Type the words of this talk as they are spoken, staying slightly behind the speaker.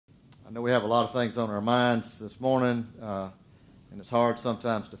I know we have a lot of things on our minds this morning, and it's hard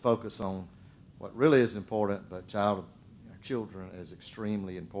sometimes to focus on what really is important, but our children is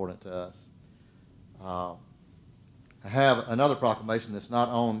extremely important to us. I have another proclamation that's not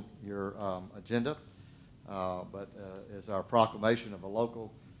on your agenda, but is our proclamation of a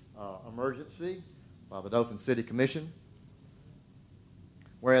local emergency by the Dothan City Commission.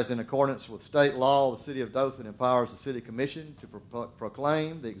 Whereas in accordance with state law, the City of Dothan empowers the City Commission to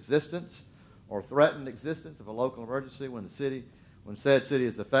proclaim the existence or threatened existence of a local emergency when said city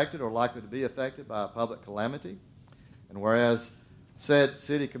is affected or likely to be affected by a public calamity. And whereas said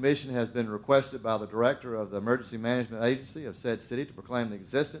City Commission has been requested by the Director of the Emergency Management Agency of said city to proclaim the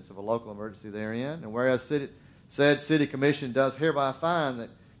existence of a local emergency therein. And whereas said City Commission does hereby find that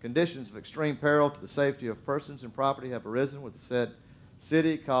conditions of extreme peril to the safety of persons and property have arisen with the said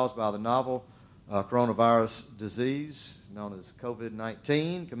city caused by the novel coronavirus disease known as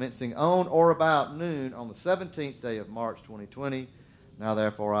COVID-19, commencing on or about noon on the 17th day of March 2020. Now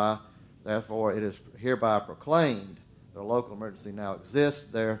therefore it is hereby proclaimed that a local emergency now exists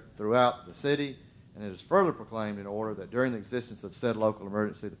there throughout the city, and it is further proclaimed in order that during the existence of said local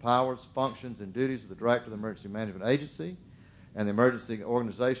emergency, the powers, functions, and duties of the Director of the Emergency Management Agency and the emergency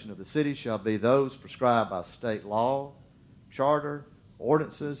organization of the city shall be those prescribed by state law, charter,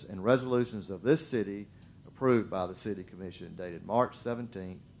 ordinances, and resolutions of this city approved by the City Commission dated March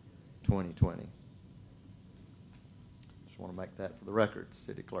 17, 2020. Just want to make that for the record,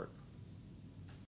 City Clerk.